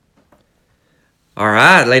All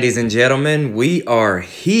right, ladies and gentlemen, we are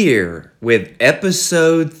here with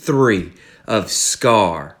episode 3 of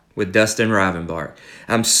Scar with Dustin Rivenbark.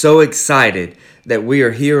 I'm so excited that we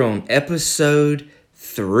are here on episode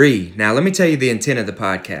 3. Now, let me tell you the intent of the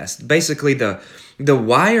podcast. Basically, the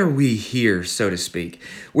why are we here, so to speak.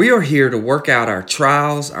 We are here to work out our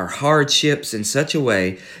trials, our hardships in such a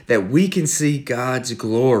way that we can see God's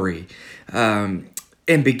glory.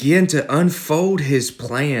 And begin to unfold his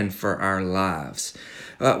plan for our lives.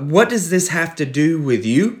 What does this have to do with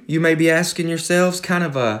you? You may be asking yourselves, kind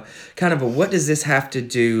of a what does this have to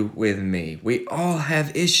do with me? We all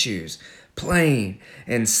have issues, plain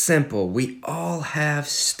and simple. We all have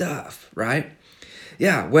stuff, right?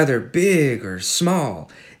 Yeah, whether big or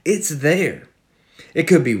small, it's there. It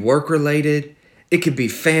could be work related, it could be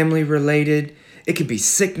family related, it could be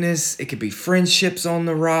sickness, it could be friendships on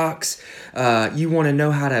the rocks. You want to know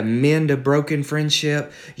how to mend a broken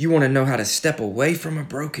friendship, you want to know how to step away from a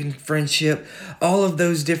broken friendship, all of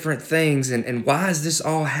those different things. And why is this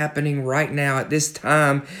all happening right now at this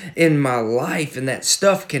time in my life? And that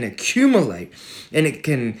stuff can accumulate and it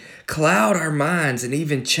can cloud our minds and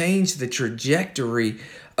even change the trajectory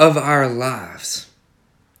of our lives.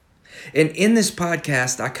 And in this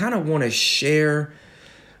podcast, I kind of want to share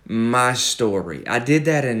my story. I did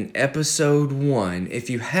that in episode 1. If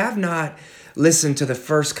you have not listened to the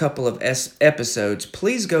first couple of episodes,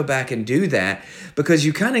 please go back and do that because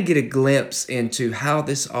you kind of get a glimpse into how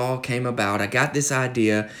this all came about. I got this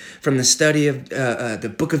idea from the study of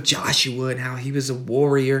the book of Joshua and how he was a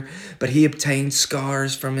warrior, but he obtained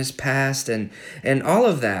scars from his past and all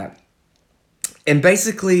of that. And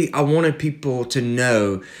basically, I wanted people to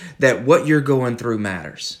know that what you're going through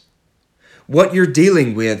matters. What you're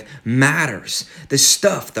dealing with matters. The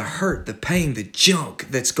stuff, the hurt, the pain, the junk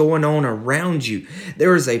that's going on around you.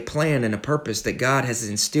 There is a plan and a purpose that God has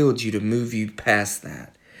instilled you to move you past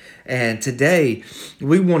that. And today,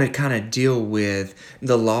 we want to kind of deal with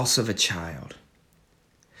the loss of a child.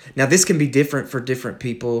 Now, this can be different for different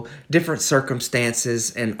people, different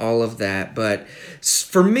circumstances, and all of that. But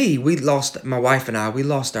for me, my wife and I, we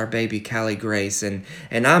lost our baby, Callie Grace. And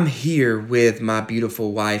I'm here with my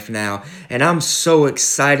beautiful wife now. And I'm so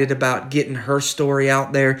excited about getting her story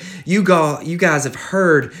out there. You guys have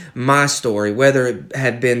heard my story, whether it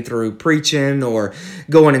had been through preaching or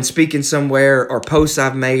going and speaking somewhere or posts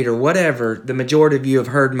I've made or whatever. The majority of you have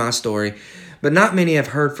heard my story. But not many have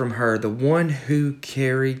heard from her, the one who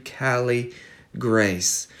carried Callie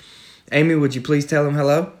Grace. Amy, would you please tell them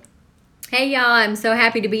hello? Hey y'all, I'm so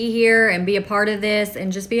happy to be here and be a part of this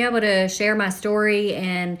and just be able to share my story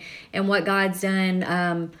and what God's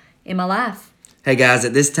done in my life. Hey guys,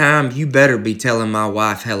 at this time, you better be telling my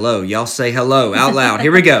wife hello. Y'all say hello out loud.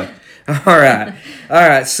 Here we go. All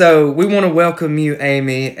right. So we want to welcome you,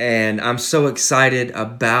 Amy, and I'm so excited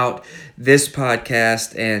about this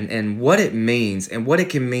podcast and what it means and what it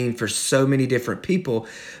can mean for so many different people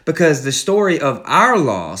because the story of our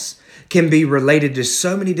loss can be related to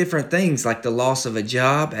so many different things, like the loss of a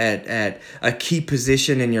job at a key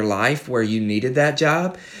position in your life where you needed that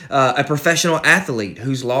job, a professional athlete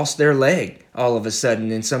who's lost their leg all of a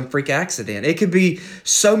sudden in some freak accident. It could be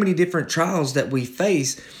so many different trials that we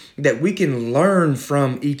face that we can learn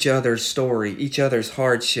from each other's story, each other's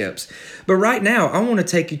hardships. But right now, I want to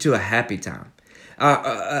take you to a happy time.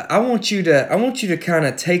 I want you to kind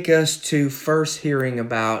of take us to first hearing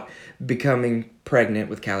about becoming pregnant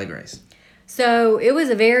with Callie Grace. So it was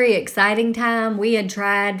a very exciting time. We had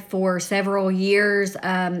tried for several years,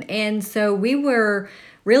 and so we were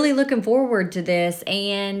really looking forward to this.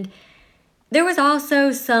 And there was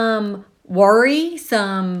also some worry,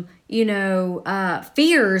 some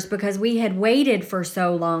fears because we had waited for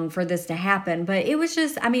so long for this to happen. But it was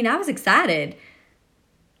just, I was excited.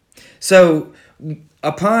 So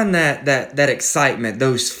upon that excitement,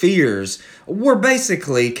 those fears were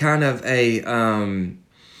basically kind of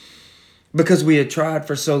because we had tried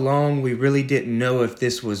for so long, we really didn't know if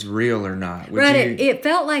this was real or not. It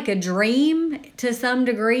felt like a dream to some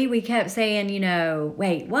degree. We kept saying,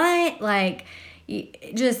 wait, what? Like,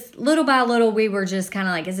 just little by little, we were just kind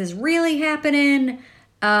of like, is this really happening?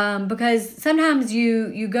 Because sometimes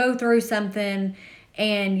you go through something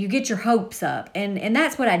and you get your hopes up. And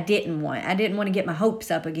that's what I didn't want. I didn't want to get my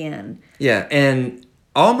hopes up again. Yeah, and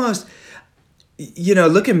almost,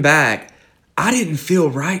 looking back, I didn't feel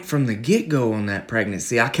right from the get-go on that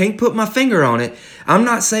pregnancy. I can't put my finger on it. I'm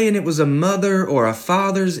not saying it was a mother or a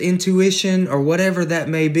father's intuition or whatever that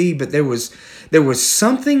may be, but there was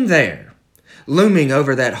something there looming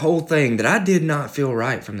over that whole thing that I did not feel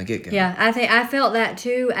right from the get-go. Yeah, I felt that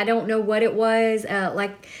too. I don't know what it was.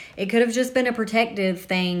 Like it could have just been a protective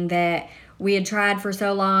thing that we had tried for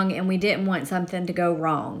so long and we didn't want something to go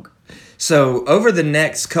wrong. So over the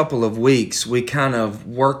next couple of weeks, we kind of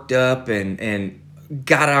worked up and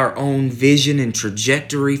got our own vision and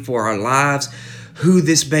trajectory for our lives, who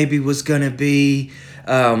this baby was going to be,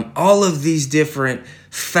 all of these different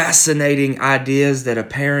fascinating ideas that a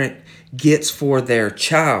parent gets for their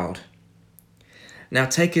child. Now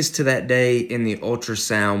take us to that day in the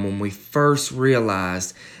ultrasound when we first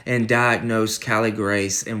realized and diagnosed Callie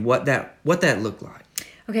Grace and what that looked like.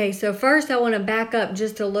 Okay, so first I want to back up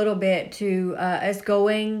just a little bit to us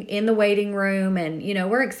going in the waiting room, and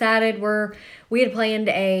we're excited. We had planned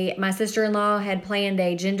my sister-in-law had planned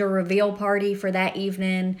a gender reveal party for that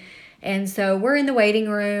evening, and so we're in the waiting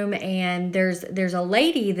room, and there's a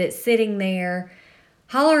lady that's sitting there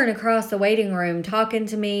hollering across the waiting room, talking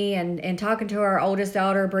to me and talking to our oldest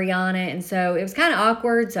daughter, Brianna. And so it was kind of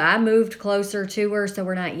awkward. So I moved closer to her so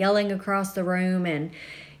we're not yelling across the room. And,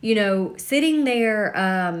 sitting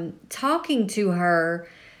there talking to her,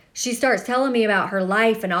 she starts telling me about her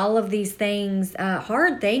life and all of these things,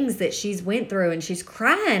 hard things that she's went through. And she's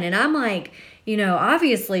crying. And I'm like,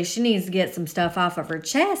 obviously she needs to get some stuff off of her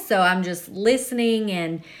chest. So I'm just listening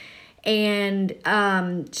and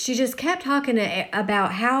she just kept talking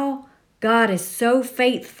about how God is so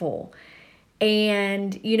faithful.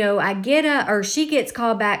 And, I get or she gets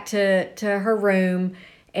called back to her room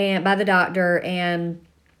and by the doctor, and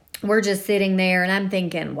we're just sitting there, and I'm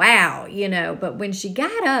thinking, wow, but when she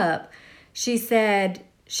got up, she said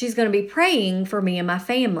she's going to be praying for me and my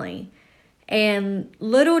family. And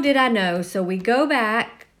little did I know, so we go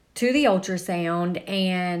back to the ultrasound,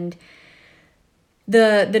 and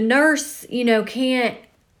the nurse, can't,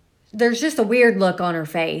 there's just a weird look on her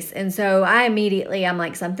face. And so I'm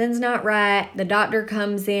like, something's not right. The doctor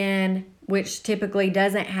comes in, which typically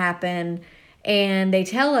doesn't happen. And they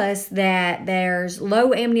tell us that there's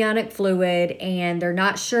low amniotic fluid and they're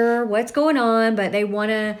not sure what's going on, but they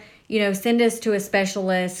want to, send us to a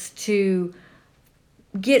specialist to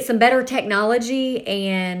get some better technology.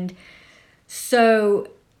 And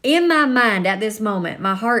so in my mind at this moment,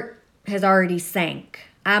 my heart has already sank.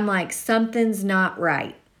 I'm like, something's not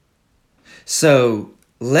right. So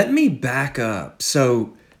let me back up.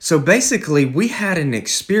 So basically we had an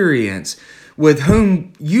experience with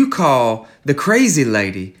whom you call the crazy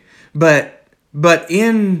lady, but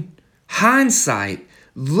in hindsight,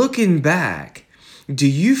 looking back, do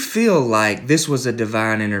you feel like this was a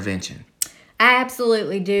divine intervention? I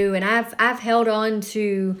absolutely do, and I've held on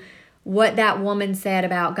to what that woman said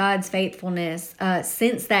about God's faithfulness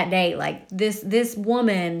since that day. Like this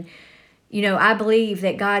woman, I believe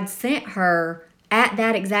that God sent her at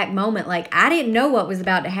that exact moment. Like, I didn't know what was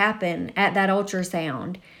about to happen at that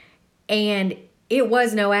ultrasound. And it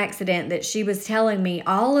was no accident that she was telling me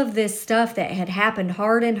all of this stuff that had happened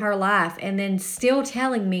hard in her life, and then still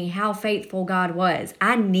telling me how faithful God was.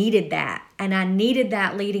 I needed that. And I needed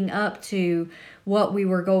that leading up to what we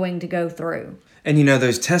were going to go through. And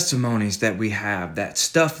those testimonies that we have, that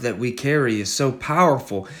stuff that we carry is so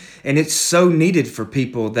powerful. And it's so needed for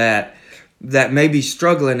people that may be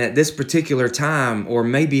struggling at this particular time, or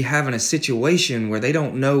maybe having a situation where they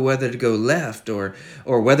don't know whether to go left or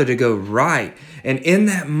whether to go right. And in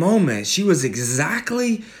that moment, she was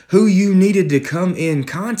exactly who you needed to come in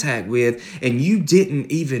contact with, and you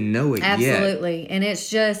didn't even know it yet. Absolutely. And it's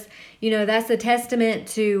just, that's a testament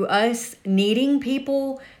to us needing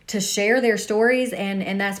people to share their stories.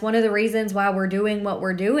 And that's one of the reasons why we're doing what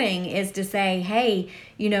we're doing, is to say, hey,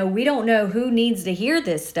 we don't know who needs to hear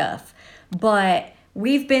this stuff, but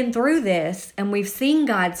we've been through this and we've seen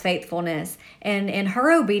God's faithfulness and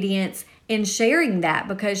her obedience in sharing that,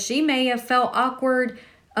 because she may have felt awkward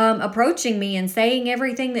approaching me and saying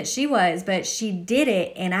everything that she was, but she did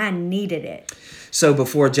it and I needed it. So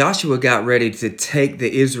before Joshua got ready to take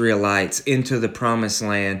the Israelites into the promised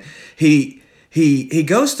land, he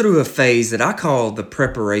goes through a phase that I call the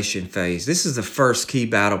preparation phase. This is the first key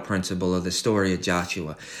battle principle of the story of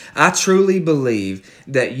Joshua. I truly believe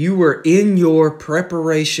that you were in your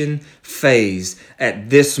preparation phase at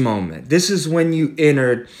this moment. This is when you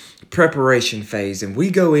entered preparation phase, and we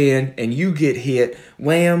go in and you get hit,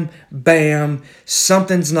 wham, bam,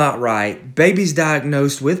 something's not right. Baby's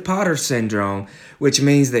diagnosed with Potter syndrome, which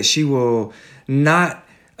means that she will not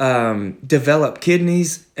develop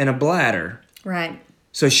kidneys and a bladder. Right.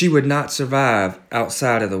 So she would not survive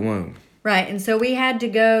outside of the womb. Right. And so we had to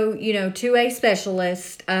go, to a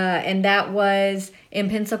specialist, and that was in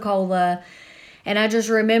Pensacola. And I just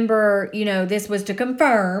remember, this was to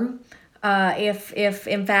confirm if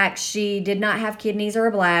in fact she did not have kidneys or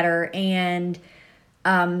a bladder. And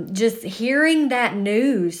just hearing that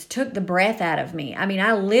news took the breath out of me. I mean,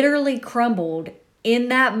 I literally crumbled in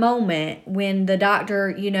that moment when the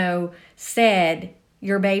doctor, said,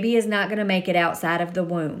 your baby is not going to make it outside of the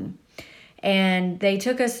womb. And they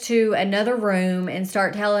took us to another room and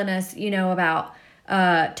start telling us, about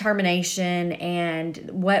termination and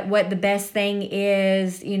what the best thing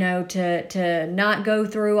is, to not go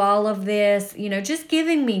through all of this, just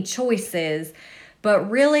giving me choices, but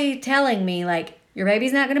really telling me like, your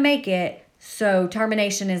baby's not going to make it, so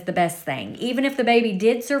termination is the best thing. Even if the baby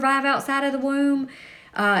did survive outside of the womb,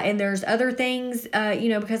 and there's other things,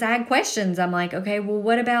 because I had questions. I'm like, okay, well,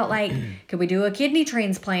 what about like, could we do a kidney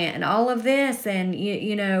transplant and all of this? And,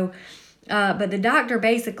 but the doctor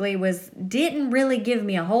basically didn't really give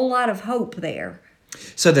me a whole lot of hope there.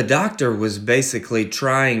 So the doctor was basically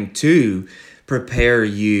trying to prepare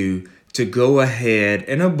you to go ahead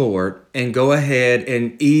and abort and go ahead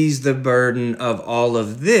and ease the burden of all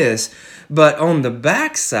of this. But on the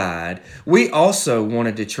backside, we also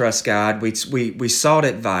wanted to trust God. We sought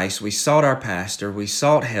advice. We sought our pastor. We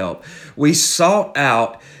sought help. We sought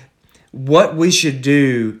out what we should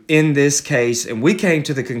do in this case. And we came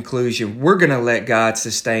to the conclusion, we're going to let God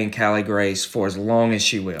sustain Callie Grace for as long as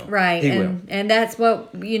she will. Right. He will. And that's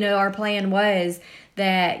what, our plan was.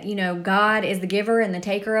 That, God is the giver and the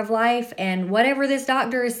taker of life. And whatever this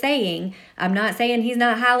doctor is saying, I'm not saying he's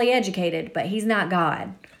not highly educated, but he's not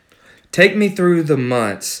God. Take me through the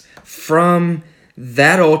months from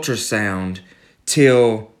that ultrasound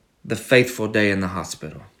till the faithful day in the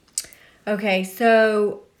hospital. Okay,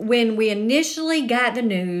 so when we initially got the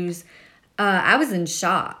news, I was in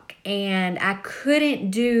shock. And I couldn't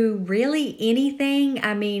do really anything.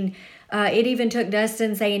 I mean, it even took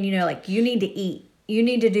Dustin saying, you need to eat. You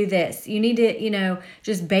need to do this. You need to,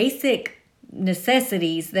 just basic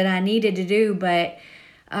necessities that I needed to do. But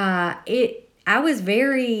I was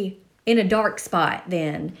very in a dark spot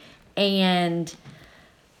then. And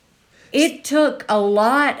it took a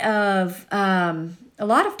lot of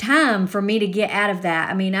time for me to get out of that.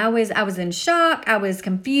 I mean, I was in shock. I was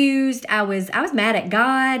confused. I was mad at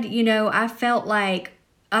God. I felt like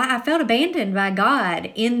I felt abandoned by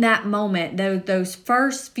God in that moment, those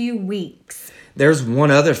first few weeks. There's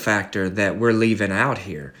one other factor that we're leaving out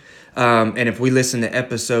here. And if we listen to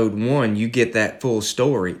episode 1, you get that full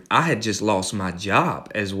story. I had just lost my job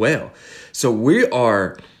as well. So we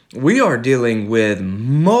are dealing with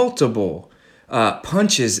multiple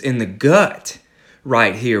punches in the gut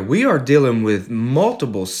right here. We are dealing with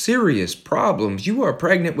multiple serious problems. You are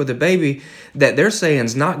pregnant with a baby that they're saying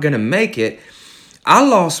is not going to make it. I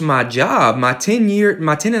lost my job, my 10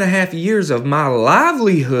 and a half years of my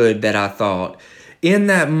livelihood that I thought in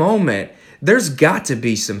that moment. There's got to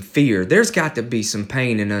be some fear. There's got to be some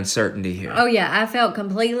pain and uncertainty here. Oh, yeah. I felt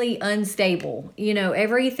completely unstable.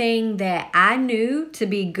 Everything that I knew to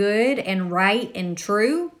be good and right and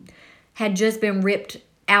true had just been ripped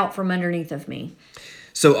out from underneath of me.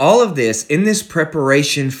 So all of this, in this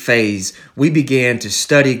preparation phase, we began to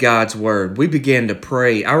study God's word. We began to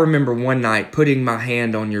pray. I remember one night putting my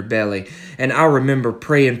hand on your belly, and I remember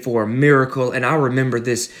praying for a miracle, and I remember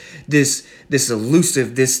this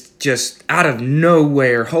elusive, this just out of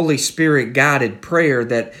nowhere, Holy Spirit guided prayer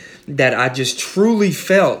that I just truly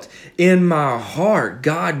felt in my heart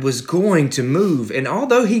God was going to move. And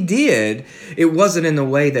although he did, it wasn't in the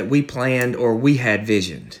way that we planned or we had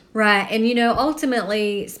visioned. Right. And,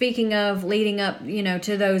 ultimately, speaking of leading up,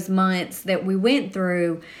 to those months that we went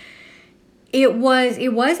through, it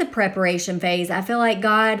was a preparation phase. I feel like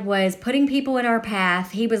God was putting people in our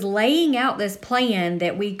path. He was laying out this plan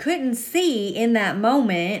that we couldn't see in that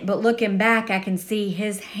moment, but looking back, I can see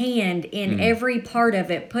his hand in every part of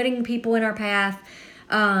it, putting people in our path.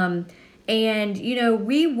 And,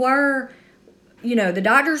 we were, the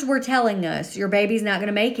doctors were telling us your baby's not going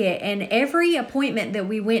to make it. And every appointment that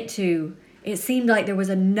we went to, it seemed like there was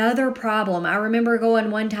another problem. I remember going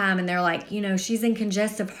one time and they're like, she's in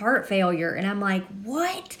congestive heart failure. And I'm like,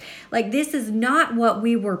 what? Like, this is not what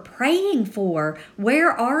we were praying for. Where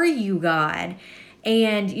are you, God?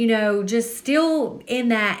 And, just still in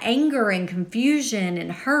that anger and confusion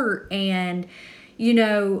and hurt. And,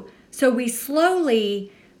 so we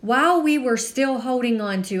slowly, while we were still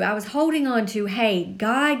I was holding on to, hey,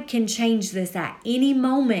 God can change this at any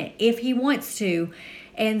moment if he wants to.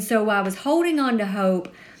 And so I was holding on to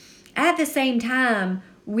hope. At the same time,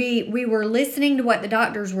 we were listening to what the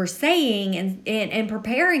doctors were saying and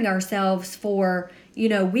preparing ourselves for,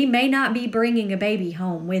 we may not be bringing a baby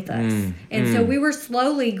home with us. So we were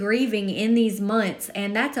slowly grieving in these months.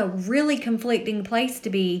 And that's a really conflicting place to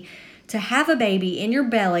be, to have a baby in your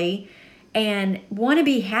belly and want to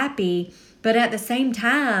be happy but at the same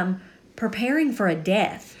time, preparing for a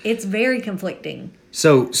death. It's very conflicting.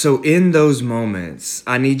 So in those moments,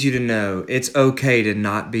 I need you to know it's okay to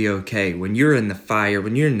not be okay. When you're in the fire,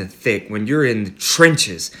 when you're in the thick, when you're in the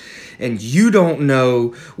trenches, and you don't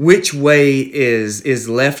know which way is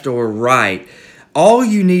left or right, all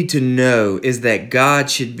you need to know is that God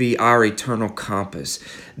should be our eternal compass.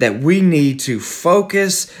 That we need to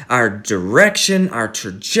focus our direction, our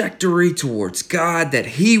trajectory towards God, that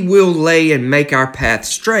He will lay and make our path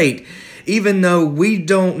straight. Even though we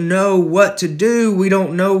don't know what to do, we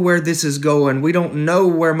don't know where this is going, we don't know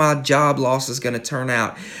where my job loss is going to turn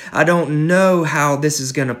out. I don't know how this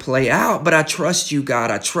is going to play out, but I trust you,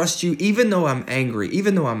 God. I trust you, even though I'm angry,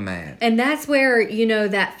 even though I'm mad. And that's where,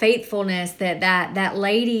 that faithfulness, that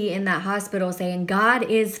lady in that hospital saying, God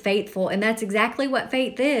is faithful. And that's exactly what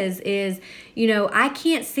faith is, I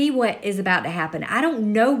can't see what is about to happen. I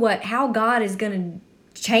don't know how God is going to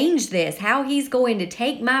change this, how He's going to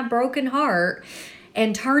take my broken heart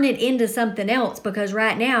and turn it into something else, because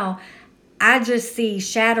right now I just see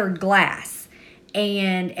shattered glass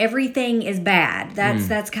and everything is bad.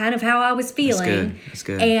 That's kind of how I was feeling. That's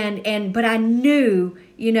good. But I knew,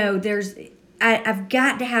 I've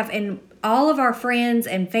got to have, and all of our friends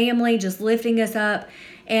and family just lifting us up.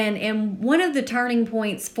 And one of the turning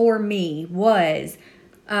points for me was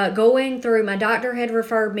going through, my doctor had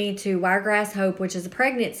referred me to Wiregrass Hope, which is a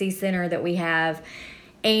pregnancy center that we have,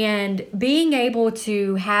 and being able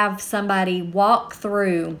to have somebody walk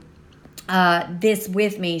through this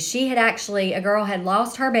with me. A girl had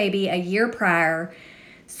lost her baby a year prior,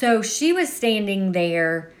 so she was standing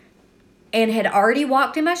there and had already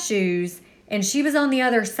walked in my shoes, and she was on the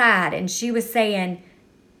other side, and she was saying,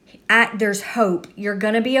 there's hope. You're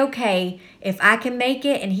going to be okay. If I can make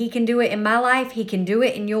it and He can do it in my life, He can do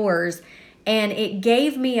it in yours. And it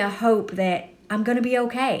gave me a hope that I'm going to be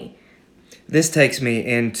okay. This takes me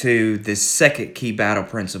into the second key battle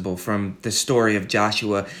principle from the story of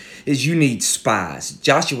Joshua is you need spies.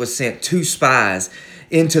 Joshua sent 2 spies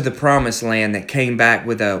into the promised land that came back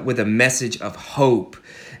with a message of hope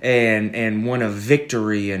and one of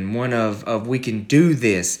victory and one of we can do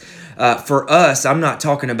this. For us, I'm not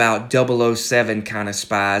talking about 007 kind of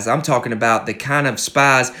spies. I'm talking about the kind of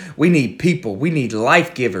spies we need. People, we need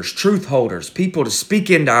life givers, truth holders, people to speak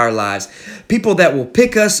into our lives, people that will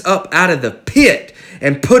pick us up out of the pit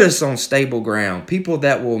and put us on stable ground, people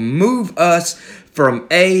that will move us from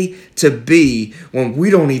A to B when we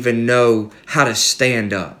don't even know how to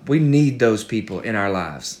stand up. We need those people in our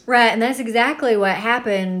lives. Right, and that's exactly what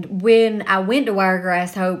happened when I went to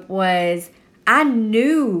Wiregrass Hope. Was I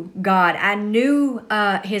knew God, I knew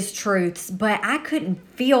His truths, but I couldn't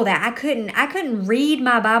feel that. I couldn't read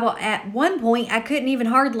my Bible. At one point, I couldn't even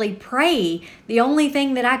hardly pray. The only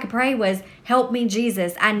thing that I could pray was, "Help me,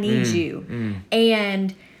 Jesus, I need you."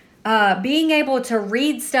 And being able to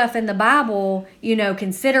read stuff in the Bible,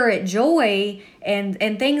 consider it joy and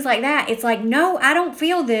things like that. It's like, no, I don't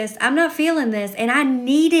feel this. I'm not feeling this. And I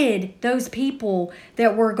needed those people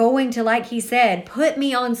that were going to, like he said, put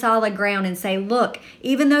me on solid ground and say, look,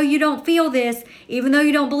 even though you don't feel this, even though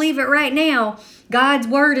you don't believe it right now, God's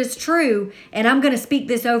word is true. And I'm going to speak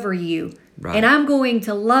this over you. Right. And I'm going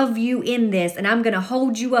to love you in this. And I'm going to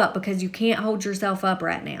hold you up because you can't hold yourself up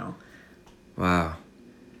right now. Wow.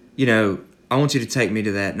 I want you to take me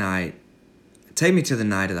to that night. Take me to the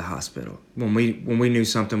night of the hospital when we knew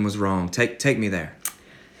something was wrong. Take me there.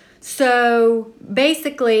 So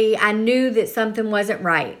basically, I knew that something wasn't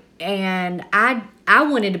right, and I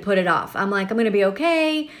wanted to put it off. I'm like, I'm going to be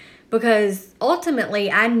okay, because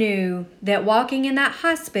ultimately I knew that walking in that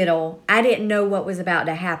hospital, I didn't know what was about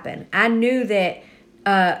to happen. I knew that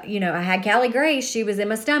I had Callie Grace. She was in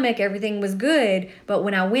my stomach. Everything was good. But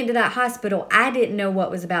when I went to that hospital, I didn't know what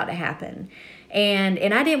was about to happen. And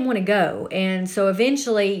I didn't want to go. And so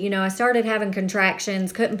eventually, I started having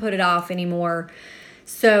contractions, couldn't put it off anymore.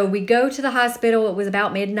 So we go to the hospital. It was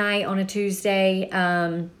about midnight on a Tuesday.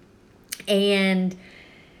 And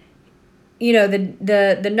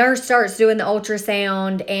the nurse starts doing the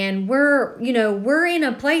ultrasound, and we're in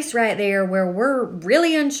a place right there where we're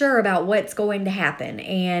really unsure about what's going to happen,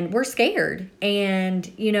 and we're scared. And,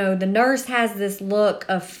 the nurse has this look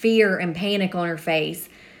of fear and panic on her face.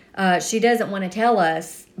 She doesn't want to tell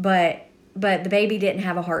us, but the baby didn't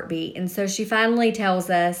have a heartbeat. And so she finally tells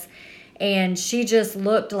us, and she just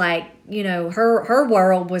looked like, her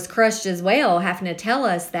world was crushed as well, having to tell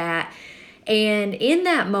us that. And in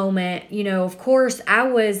that moment, of course, I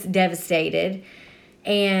was devastated,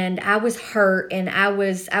 and I was hurt, and I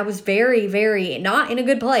was very, very not in a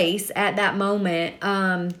good place at that moment.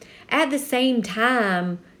 At the same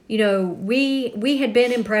time, we had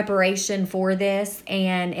been in preparation for this,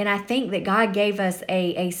 and I think that God gave us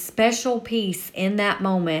a special peace in that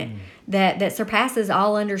moment that surpasses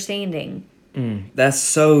all understanding. That's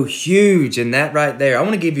so huge. And that right there, I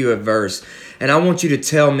want to give you a verse, and I want you to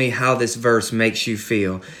tell me how this verse makes you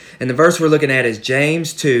feel. And the verse we're looking at is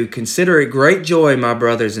James 2. Consider it great joy, my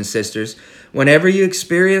brothers and sisters, whenever you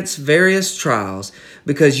experience various trials,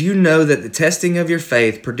 because you know that the testing of your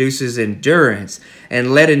faith produces endurance.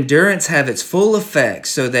 And let endurance have its full effect,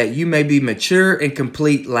 so that you may be mature and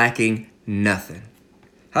complete, lacking nothing.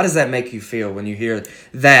 How does that make you feel when you hear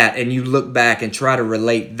that and you look back and try to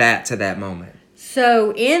relate that to that moment?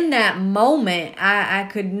 So in that moment, I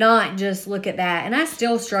could not just look at that. And I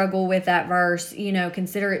still struggle with that verse,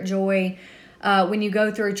 consider it joy when you go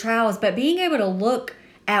through trials. But being able to look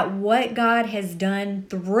at what God has done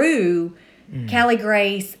through Callie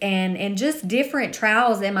Grace and just different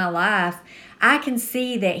trials in my life, I can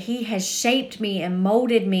see that He has shaped me and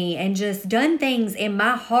molded me and just done things in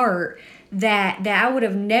my heart that I would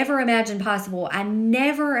have never imagined possible. I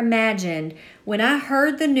never imagined when I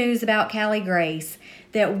heard the news about Callie Grace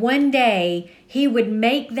that one day He would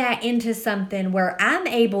make that into something where I'm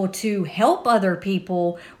able to help other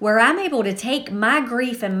people, where I'm able to take my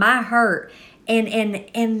grief and my hurt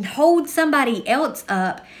and hold somebody else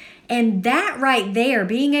up. And that right there,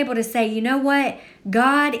 being able to say, you know what,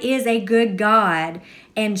 God is a good God,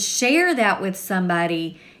 and share that with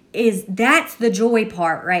somebody, that's the joy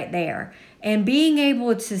part right there. And being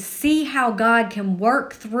able to see how God can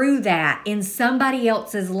work through that in somebody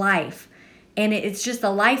else's life. And it's just a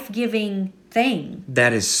life-giving thing.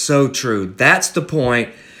 That is so true. That's the point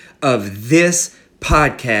of this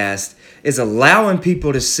podcast, is allowing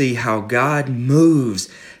people to see how God moves,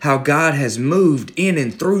 how God has moved in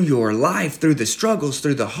and through your life, through the struggles,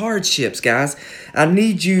 through the hardships, guys. I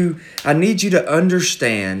need you to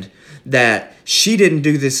understand that she didn't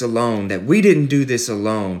do this alone, that we didn't do this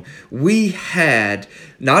alone.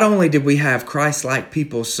 Not only did we have Christ-like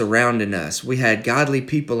people surrounding us, we had godly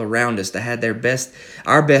people around us that had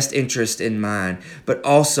our best interest in mind, but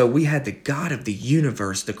also we had the God of the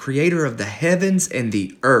universe, the creator of the heavens and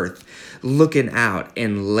the earth, looking out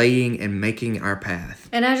and laying and making our path.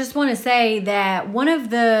 And I just want to say that one of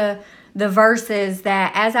the verses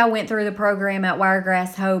that, as I went through the program at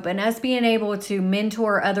Wiregrass Hope and us being able to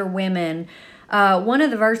mentor other women, one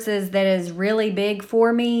of the verses that is really big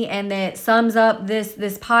for me and that sums up this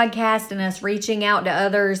podcast and us reaching out to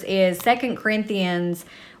others is 2 Corinthians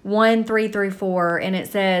 1:3-4. And it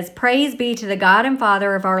says, "Praise be to the God and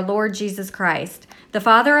Father of our Lord Jesus Christ, the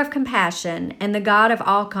Father of compassion and the God of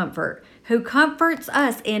all comfort, who comforts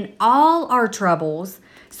us in all our troubles,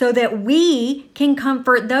 so that we can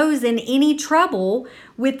comfort those in any trouble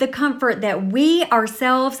with the comfort that we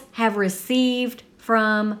ourselves have received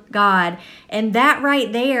from God." And that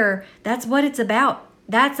right there, that's what it's about.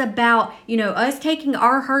 That's about, us taking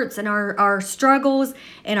our hurts and our struggles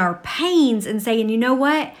and our pains and saying, you know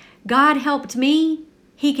what? God helped me.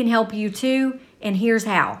 He can help you too. And here's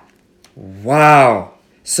how. Wow.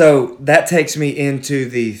 So that takes me into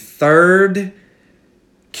the third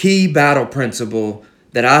key battle principle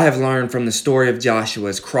that I have learned from the story of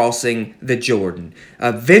Joshua's crossing the Jordan.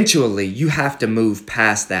 Eventually, you have to move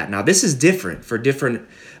past that. Now, this is different for different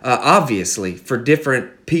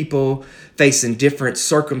people facing different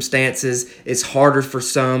circumstances. It's harder for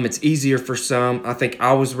some. It's easier for some. I think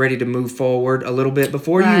I was ready to move forward a little bit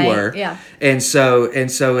before you were. Yeah. And so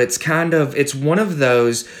it's one of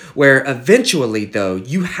those where eventually, though,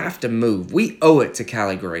 you have to move. We owe it to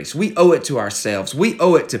Callie Grace. We owe it to ourselves. We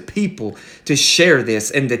owe it to people to share this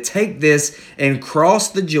and to take this and cross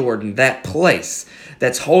the Jordan, that place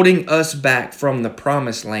that's holding us back from the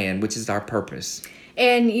promised land, which is our purpose.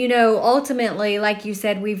 And, ultimately, like you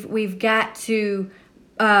said, we've got to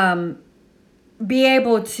be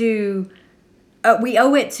able to, we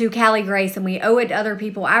owe it to Callie Grace and we owe it to other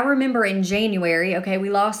people. I remember in January, we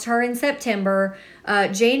lost her in September.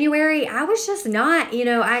 January, I was just not,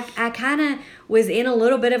 I kind of was in a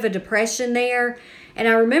little bit of a depression there. And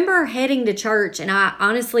I remember heading to church, and I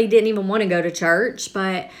honestly didn't even want to go to church,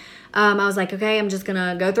 but I was like, okay, I'm just going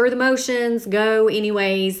to go through the motions, go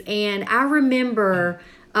anyways. And I remember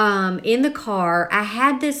in the car, I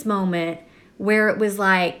had this moment where it was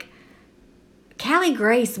like, Callie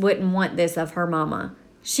Grace wouldn't want this of her mama.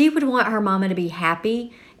 She would want her mama to be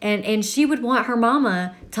happy, and she would want her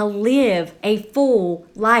mama to live a full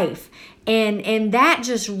life. And that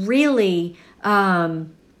just really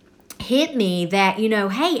hit me that,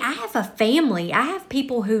 hey, I have a family. I have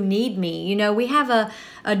people who need me. We have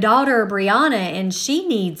a daughter, Brianna, and she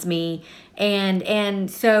needs me. And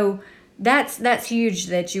so that's huge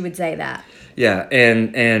that you would say that. Yeah,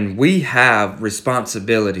 and we have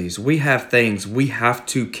responsibilities. We have things we have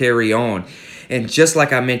to carry on. And just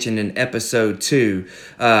like I mentioned in episode 2,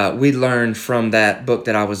 we learned from that book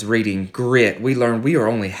that I was reading, Grit. We learned we are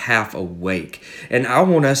only half awake. And I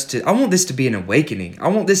want this to be an awakening. I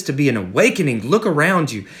want this to be an awakening. Look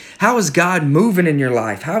around you. How is God moving in your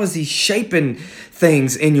life? How is he shaping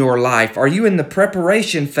things in your life? Are you in the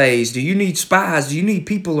preparation phase? Do you need spies? Do you need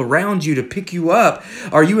people around you to pick you up?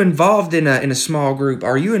 Are you involved in a small group?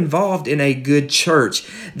 Are you involved in a good church?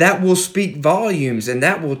 That will speak volumes, and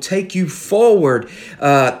that will take you forward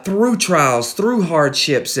through trials, through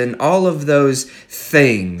hardships, and all of those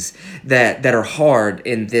things that are hard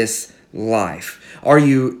in this life. Are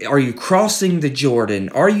you crossing the Jordan?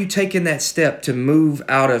 Are you taking that step to move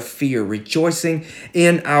out of fear, rejoicing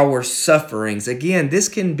in our sufferings? Again, this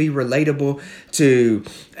can be relatable to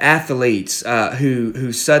athletes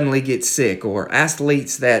who suddenly get sick, or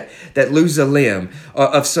athletes that lose a limb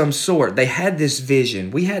of some sort. They had this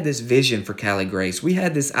vision. We had this vision for Callie Grace. We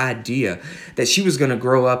had this idea that she was going to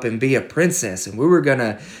grow up and be a princess, and we were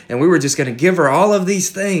just going to give her all of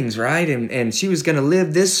these things, right? And she was going to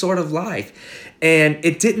live this sort of life. And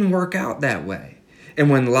it didn't work out that way. And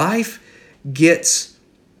when life gets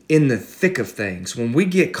in the thick of things, when we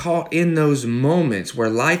get caught in those moments where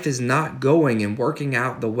life is not going and working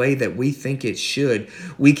out the way that we think it should,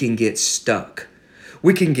 we can get stuck.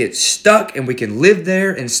 We can get stuck, and we can live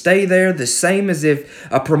there and stay there, the same as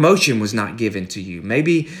if a promotion was not given to you.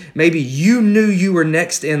 Maybe you knew you were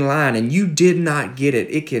next in line and you did not get it.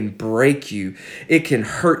 It can break you. It can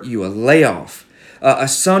hurt you. A layoff. A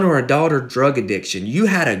son or a daughter drug addiction. You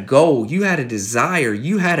had a goal, you had a desire,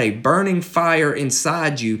 you had a burning fire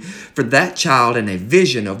inside you for that child and a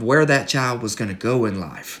vision of where that child was going to go in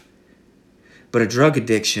life. But a drug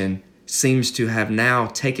addiction seems to have now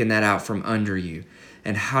taken that out from under you.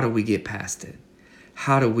 And how do we get past it?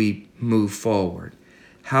 How do we move forward?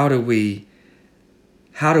 How do we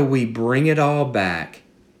bring it all back?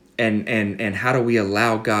 And how do we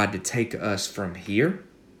allow God to take us from here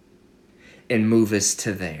and move us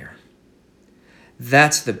to there?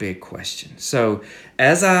 That's the big question. So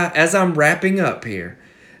as I'm wrapping up here,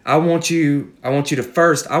 I want you to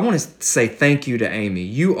first, I want to say thank you to Amy.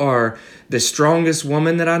 You are the strongest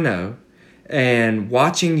woman that I know. And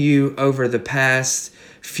watching you over the past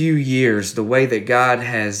few years, the way that God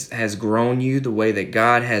has grown you, the way that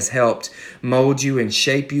God has helped mold you and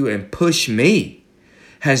shape you and push me,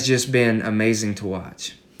 has just been amazing to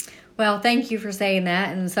watch. Well, thank you for saying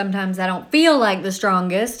that. And sometimes I don't feel like the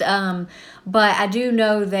strongest, but I do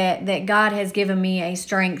know that God has given me a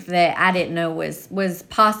strength that I didn't know was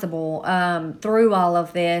possible through all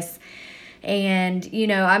of this. And,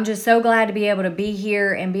 I'm just so glad to be able to be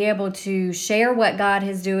here and be able to share what God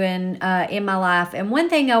is doing in my life. And one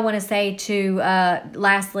thing I want to say to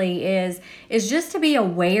lastly is just to be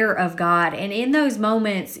aware of God. And in those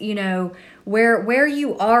moments, where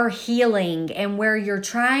you are healing and where you're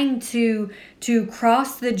trying to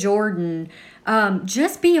cross the Jordan,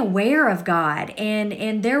 just be aware of God.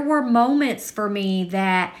 And there were moments for me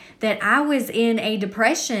that I was in a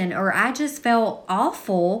depression, or I just felt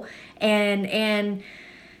awful, and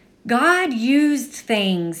God used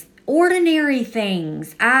things, ordinary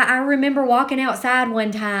things. I remember walking outside one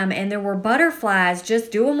time, and there were butterflies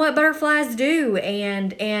just doing what butterflies do,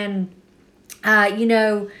 and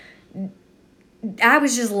I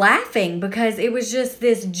was just laughing because it was just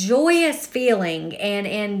this joyous feeling,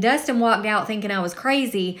 and Dustin walked out thinking I was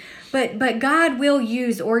crazy, but God will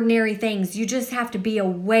use ordinary things. You just have to be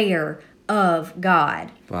aware of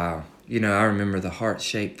God. Wow. I remember the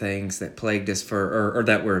heart-shaped things that plagued us or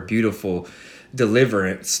that were a beautiful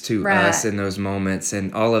deliverance to us in those moments,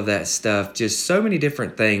 and all of that stuff. Just so many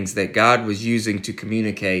different things that God was using to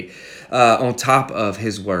communicate on top of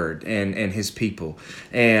his word and his people.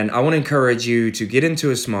 And I want to encourage you to get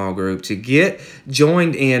into a small group, to get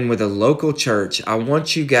joined in with a local church. I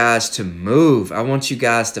want you guys to move. I want you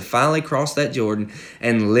guys to finally cross that Jordan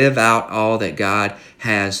and live out all that God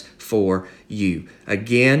has for you.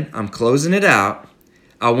 Again, I'm closing it out.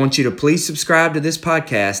 I want you to please subscribe to this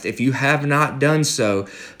podcast if you have not done so,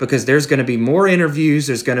 because there's going to be more interviews.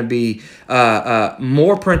 There's going to be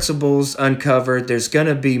more principles uncovered. There's going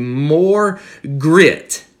to be more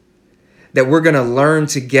grit that we're going to learn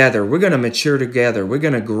together. We're going to mature together. We're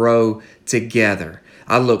going to grow together.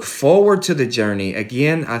 I look forward to the journey.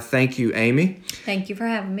 Again, I thank you, Amy. Thank you for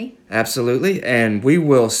having me. Absolutely. And we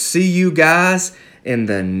will see you guys in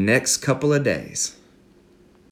the next couple of days.